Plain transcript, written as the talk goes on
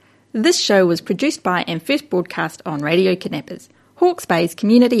This show was produced by and first broadcast on Radio Kidnappers, Hawke's Bay's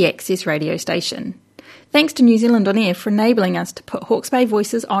community access radio station. Thanks to New Zealand On Air for enabling us to put Hawke's Bay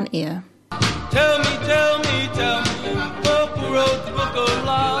voices on air. Tell me, Pope wrote the book of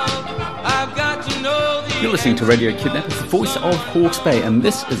love. I've got to know the... You're listening to Radio Kidnappers, the voice of Hawke's Bay, and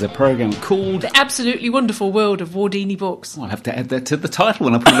this is a program called... The Absolutely Wonderful World of Wardini Books. I'll have to add that to the title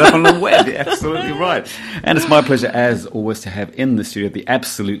when I put it up on the web. You're absolutely right. And it's my pleasure, as always, to have in the studio the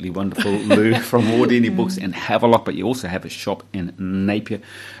absolutely wonderful Lou from Wardini Books in Havelock, but you also have a shop in Napier.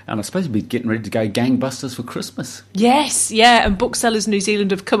 And I suppose we're getting ready to go gangbusters for Christmas. Yes, yeah, and Booksellers New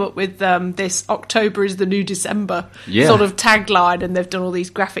Zealand have come up with this October is the new December sort of tagline, and they've done all these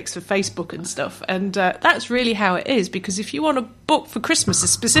graphics for Facebook and stuff. And that's really how it is, because if you want a book for Christmas, a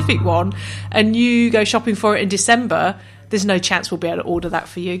specific one, and you go shopping for it in December, there's no chance we'll be able to order that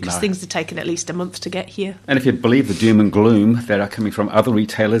for you, because things are taking at least a month to get here. And if you believe the doom and gloom that are coming from other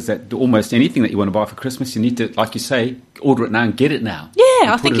retailers, that almost anything that you want to buy for Christmas, you need to, like you say, order it now and get it now.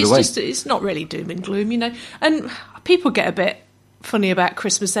 Yeah, I think it's not really doom and gloom, you know. And people get a bit funny about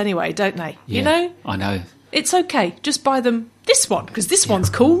Christmas anyway, don't they? Yeah, you know? I know. It's okay. Just buy them this one, because this one's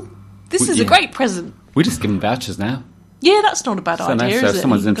cool. This is a great present. We just give them vouchers now. Yeah, that's not a bad idea, is if it?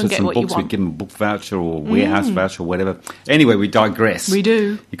 someone's interested in books, we give them a book voucher or a warehouse voucher or whatever. Anyway, we digress. We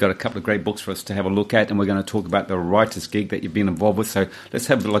do. You've got a couple of great books for us to have a look at, and we're going to talk about the writer's gig that you've been involved with. So let's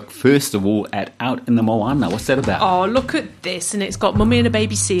have a look, first of all, at Out in the Moana. What's that about? Oh, look at this, and it's got Mummy and a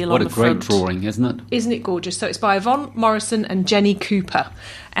Baby Seal on the front. What a great drawing, isn't it? Isn't it gorgeous? So it's by Yvonne Morrison and Jenny Cooper,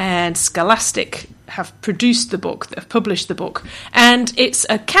 and Scholastic have produced the book, have published the book, and it's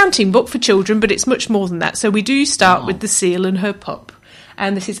a counting book for children, but it's much more than that. So we do start with the seal and her pup,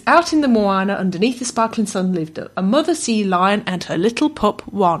 and this is out in the Moana, underneath the sparkling sun lived a mother sea lion and her little pup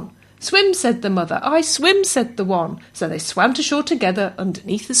one. Swim, said the mother. I swim, said the one. So they swam to shore together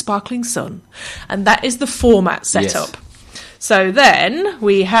underneath the sparkling sun, and that is the format set up. So then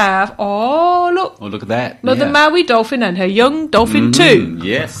we have, look at that. Mother Maui dolphin and her young dolphin too.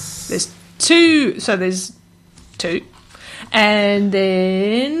 Yes. There's two, and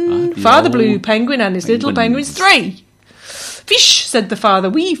then Father Blue Penguin and his little penguins, 3. Fish, said the father,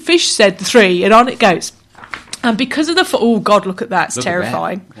 wee fish, said the 3, and on it goes. And because of oh God, look at that, it's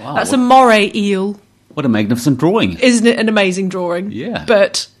terrifying. That. Wow, that's a moray eel. What a magnificent drawing. Isn't it an amazing drawing? Yeah.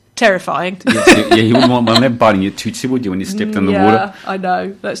 But terrifying. You wouldn't want one biting your tootsie, would you, when you stepped in the water? Yeah, I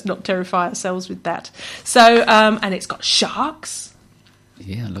know. Let's not terrify ourselves with that. So, and it's got sharks.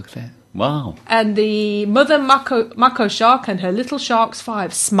 Yeah, look at that. Wow. And the mother Mako shark and her little sharks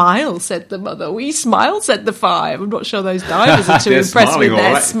 5. Smile, said the mother. We smile, said the 5. I'm not sure those divers are too impressed with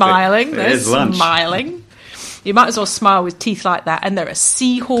their smiling. They're smiling. You might as well smile with teeth like that. And there are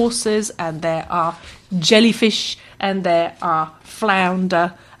seahorses, and there are jellyfish, and there are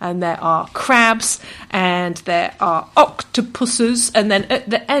flounder, and there are crabs, and there are octopuses, and then at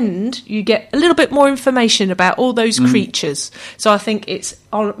the end you get a little bit more information about all those creatures. So I think it's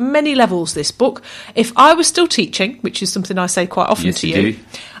on many levels, this book. If I was still teaching, which is something I say quite often to you,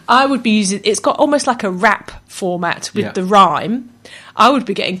 I would be using, it's got almost like a rap format with the rhyme. I would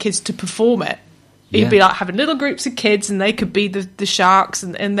be getting kids to perform it. It'd be like having little groups of kids, and they could be the sharks,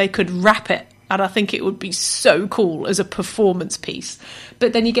 and they could rap it. And I think it would be so cool as a performance piece.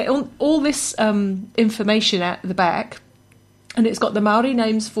 But then you get all this information at the back, and it's got the Maori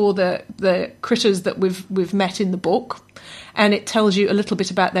names for the critters that we've met in the book, and it tells you a little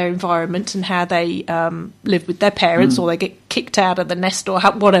bit about their environment and how they live with their parents, or they get kicked out of the nest, or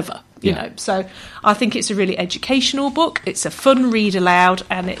whatever, you know. So I think it's a really educational book. It's a fun read aloud,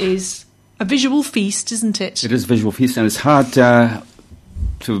 and it is a visual feast, isn't it? It is a visual feast, and it's hard to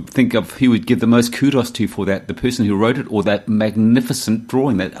think of who would give the most kudos to for that, the person who wrote it, or that magnificent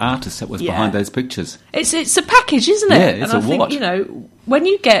drawing, that artist that was behind those pictures. It's a package, isn't it? Yeah, it's and I think, you know, when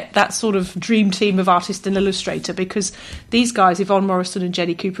you get that sort of dream team of artist and illustrator, because these guys, Yvonne Morrison and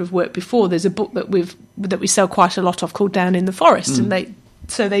Jenny Cooper, have worked before. There's a book that we sell quite a lot of called Down in the Forest, and they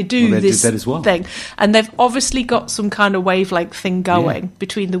do this that as well. thing, and they've obviously got some kind of wavelength thing going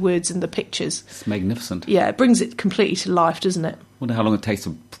between the words and the pictures. It's magnificent. Yeah, it brings it completely to life, doesn't it? I wonder how long it takes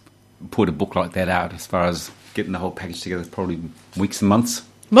to put a book like that out. As far as getting the whole package together, it's probably weeks and months.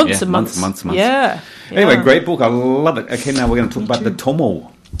 Months and months. Yeah. Anyway, great book. I love it. Okay, now we're going to talk about the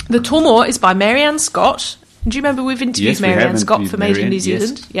Tomo. The Tomo is by Marianne Scott. Do you remember we've interviewed Marianne Scott for Made in New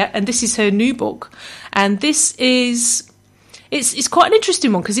Zealand? Yes. Yeah, and this is her new book. And this is... It's quite an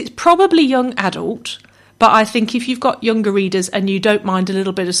interesting one, because it's probably young adult, but I think if you've got younger readers and you don't mind a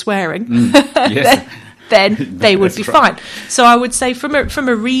little bit of swearing, then they would be fine. So I would say from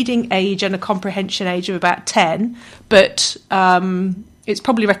a reading age and a comprehension age of about 10, but It's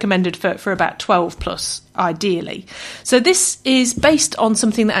probably recommended for about 12 plus, ideally. So this is based on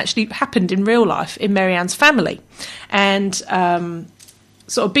something that actually happened in real life in Marianne's family. And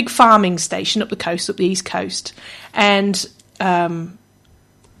sort of big farming station up the East Coast. And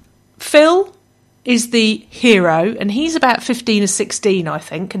Phil is the hero, and he's about 15 or 16, I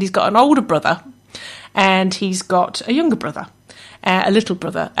think. And he's got an older brother, and he's got a younger brother. A little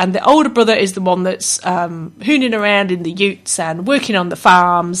brother, and the older brother is the one that's hooning around in the utes and working on the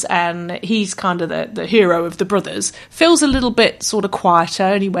farms, and he's kind of the hero of the brothers. Phil's a little bit sort of quieter,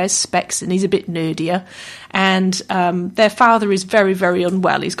 and he wears specs, and he's a bit nerdier, and their father is very, very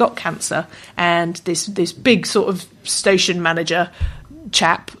unwell. He's got cancer, and this big sort of station manager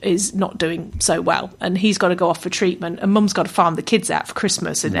chap is not doing so well, and he's got to go off for treatment, and mum's got to farm the kids out for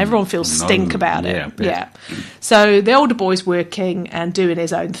Christmas, and everyone feels stink about it. Yeah. So the older boy's working and doing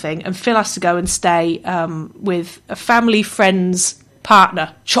his own thing, and Phil has to go and stay with a family friend's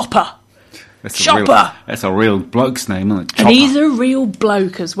partner, Chopper. That's a real bloke's name, isn't it? Chopper. And he's a real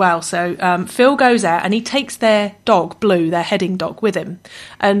bloke as well. So Phil goes out and he takes their dog, Blue, their heading dog, with him,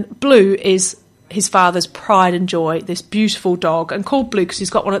 and Blue is his father's pride and joy, this beautiful dog, and called Blue because he's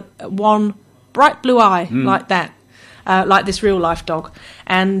got one bright blue eye like that, like this real life dog.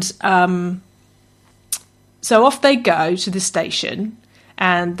 And so off they go to the station,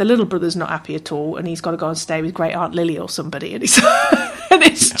 and the little brother's not happy at all, and he's got to go and stay with Great Aunt Lily or somebody, and it's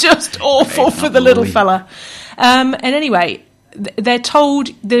just awful for the little fella. And anyway, they're told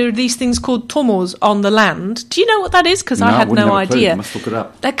there are these things called Tomos on the land. Do you know what that is? Because I had no idea. Must look it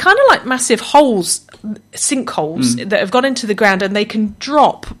up. They're kind of like massive holes, sinkholes that have gone into the ground, and they can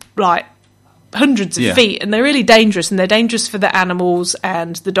drop like hundreds of feet, and they're really dangerous, and they're dangerous for the animals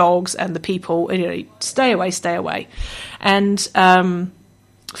and the dogs and the people. And, stay away. And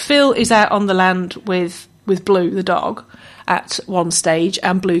Phil is out on the land with Blue, the dog, at one stage,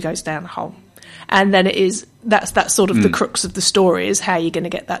 and Blue goes down a hole. And then that's sort of the crux of the story, is how you're going to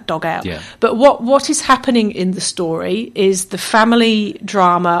get that dog out. Yeah. But what is happening in the story is the family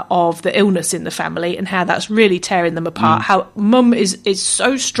drama of the illness in the family, and how that's really tearing them apart. How mum is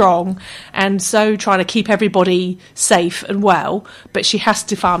so strong and so trying to keep everybody safe and well, but she has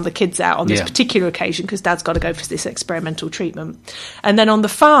to farm the kids out on this particular occasion because dad's got to go for this experimental treatment. And then on the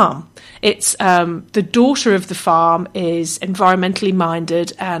farm, it's the daughter of the farm is environmentally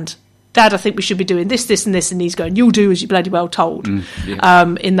minded, and Dad, I think we should be doing this, this, and this. And he's going, you'll do as you're bloody well told. In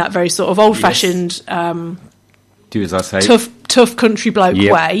that very sort of old-fashioned, do as I say, tough country bloke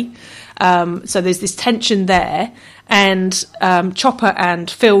way. So there's this tension there. And Chopper and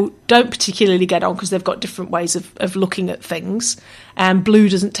Phil don't particularly get on because they've got different ways of looking at things. And Blue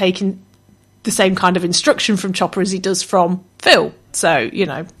doesn't take in the same kind of instruction from Chopper as he does from Phil. So,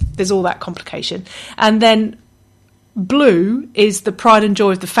 there's all that complication. And then Blue is the pride and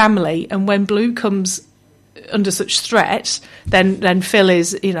joy of the family, and when Blue comes under such threat, then Phil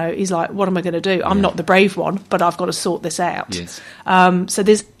is, he's like, what am I going to do? I'm not the brave one, but I've got to sort this out. Yes. So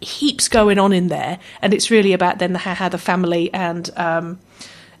there's heaps going on in there, and it's really about then how the family and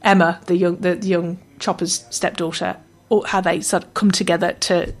Emma, the young Chopper's stepdaughter, or how they sort of come together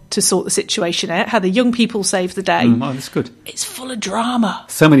to sort the situation out, how the young people save the day. Oh, that's good. It's full of drama.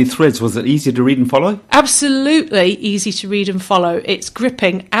 So many threads. Was it easy to read and follow? Absolutely easy to read and follow. It's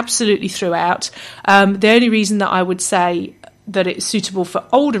gripping absolutely throughout. The only reason that I would say that it's suitable for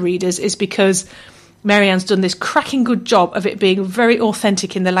older readers is because Marianne's done this cracking good job of it being very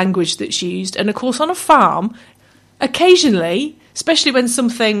authentic in the language that's used. And, of course, on a farm, occasionally, especially when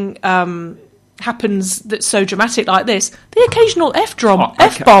something happens that's so dramatic like this, the occasional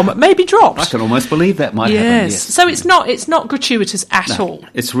F-bomb may be dropped. I can almost believe that might happen. Yes. So it's not gratuitous at all.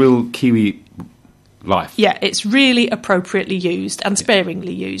 It's real Kiwi life. Yeah, it's really appropriately used and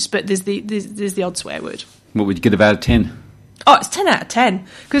sparingly used, but there's the odd swear word. What would you give out of 10? Oh, it's 10 out of 10.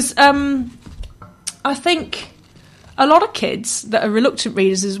 Because I think a lot of kids that are reluctant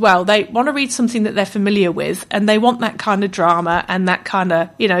readers as well, they want to read something that they're familiar with, and they want that kind of drama and that kind of,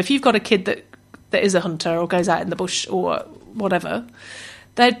 if you've got a kid that is a hunter or goes out in the bush or whatever,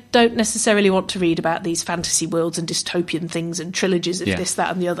 they don't necessarily want to read about these fantasy worlds and dystopian things and trilogies of this,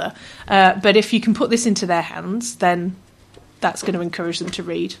 that and the other. But if you can put this into their hands, then that's going to encourage them to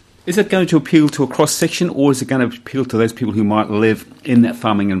read. Is it going to appeal to a cross-section, or is it going to appeal to those people who might live in that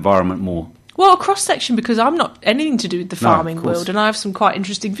farming environment more? Well, a cross-section, because I'm not anything to do with the farming world, and I have some quite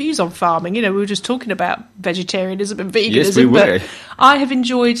interesting views on farming. We were just talking about vegetarianism and veganism. Yes, we were. But I have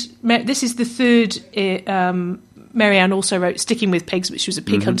enjoyed... This is the third... Marianne also wrote Sticking with Pigs, which was a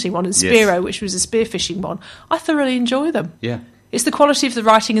pig hunting one, and Spiro, which was a spearfishing one. I thoroughly enjoy them. Yeah. It's the quality of the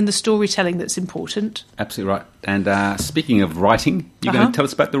writing and the storytelling that's important. Absolutely right. And speaking of writing, you're going to tell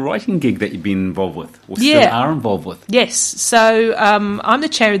us about the writing gig that you've been involved with, or still are involved with. Yes. So I'm the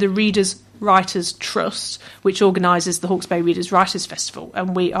chair of the Readers Writers Trust, which organises the Hawke's Bay Readers Writers Festival,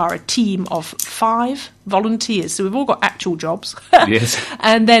 and we are a team of 5 volunteers. So we've all got actual jobs. Yes.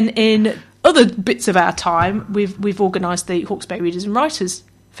 And then in other bits of our time, we've organised the Hawke's Bay Readers and Writers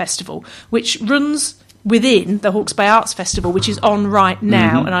Festival, which runs within the Hawke's Bay Arts Festival, which is on right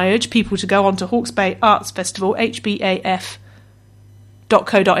now. And I urge people to go on to Hawke's Bay Arts Festival, hbaf.co.nz,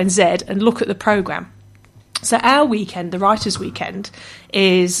 and look at the programme. So our weekend, the Writers' Weekend,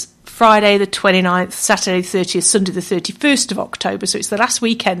 is Friday the 29th, Saturday the 30th, Sunday the 31st of October. So it's the last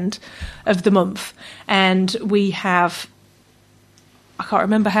weekend of the month. And we have, I can't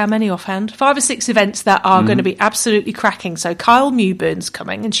remember how many offhand, 5 or 6 events that are going to be absolutely cracking. So Kyle Mewburn's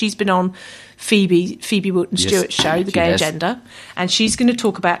coming, and she's been on Phoebe Wilton-Stewart's show, The Gay Agenda, and she's going to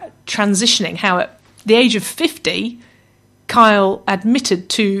talk about transitioning, how at the age of 50, Kyle admitted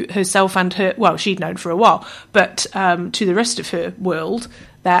to herself and her, well, she'd known for a while, but to the rest of her world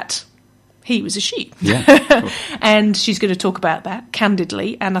that he was a sheep. Yeah. And she's going to talk about that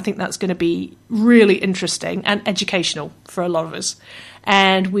candidly, and I think that's going to be really interesting and educational for a lot of us.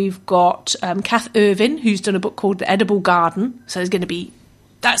 And we've got Kath Irvin, who's done a book called The Edible Garden, so that's going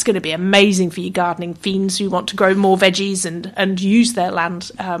to be amazing for you gardening fiends who want to grow more veggies and use their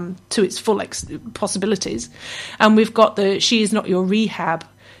land to its full possibilities. And we've got the She Is Not Your Rehab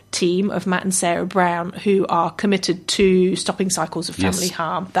team of Matt and Sarah Brown, who are committed to stopping cycles of family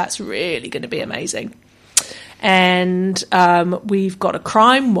harm. That's really going to be amazing. And we've got a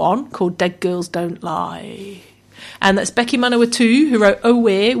crime one called Dead Girls Don't Lie. And that's Becky Manawatu, who wrote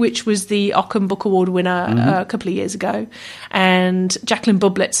Aware, which was the Ockham Book Award winner a couple of years ago. And Jacqueline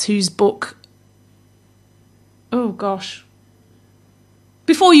Bublets, whose book,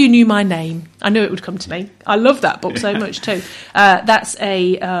 Before You Knew My Name. I knew it would come to me. I love that book so much too. That's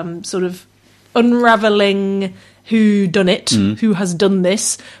a sort of unravelling whodunit, who has done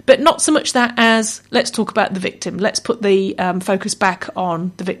this, but not so much that as let's talk about the victim. Let's put the focus back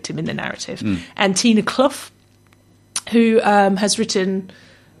on the victim in the narrative. And Tina Clough, who has written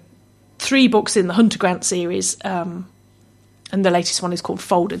 3 books in the Hunter Grant series, and the latest one is called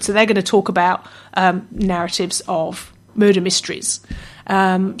Folded. So they're going to talk about narratives of murder mysteries.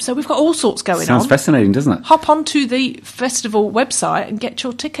 So we've got all sorts going on. Sounds fascinating, doesn't it? Hop onto the festival website and get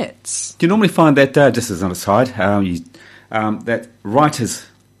your tickets. Do you normally find that, just as an aside, that writers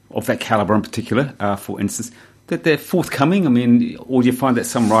of that calibre in particular, for instance, that they're forthcoming? I mean, or do you find that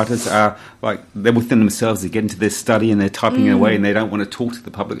some writers are like they're within themselves, they get into their study and they're typing away and they don't want to talk to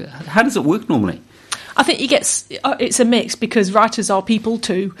the public? How does it work normally? I think it's a mix, because writers are people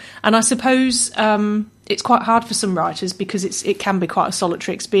too, and I suppose it's quite hard for some writers because it can be quite a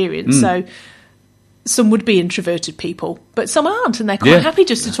solitary experience. So some would be introverted people, but some aren't, and they're quite happy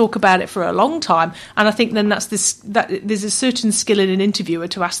just to talk about it for a long time. And I think then that there's a certain skill in an interviewer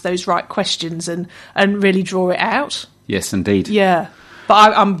to ask those right questions and really draw it out. Yes, indeed. Yeah.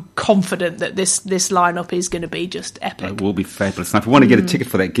 But I'm confident that this lineup is going to be just epic. It will be fabulous. Now, if you want to get a ticket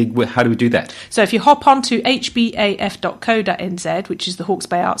for that gig, how do we do that? So if you hop on to hbaf.co.nz, which is the Hawke's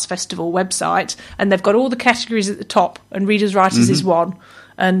Bay Arts Festival website, and they've got all the categories at the top, and Readers Writers is one.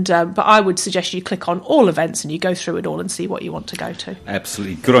 And but I would suggest you click on all events and you go through it all and see what you want to go to.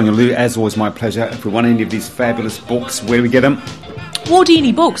 Absolutely. Good on you, Lou. As always, my pleasure. If we want any of these fabulous books, where do we get them?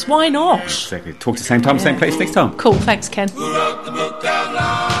 Wardini Books, why not? Exactly. Talk to the same time, same place next time. Cool, thanks, Ken. Who wrote the book out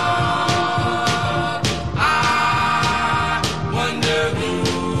loud? I wonder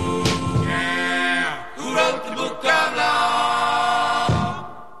who. Yeah. Who wrote the book out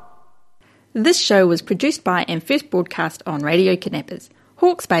loud? This show was produced by and first broadcast on Radio Kidnappers,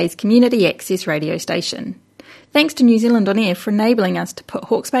 Hawke's Bay's community access radio station. Thanks to New Zealand On Air for enabling us to put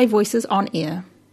Hawke's Bay voices on air.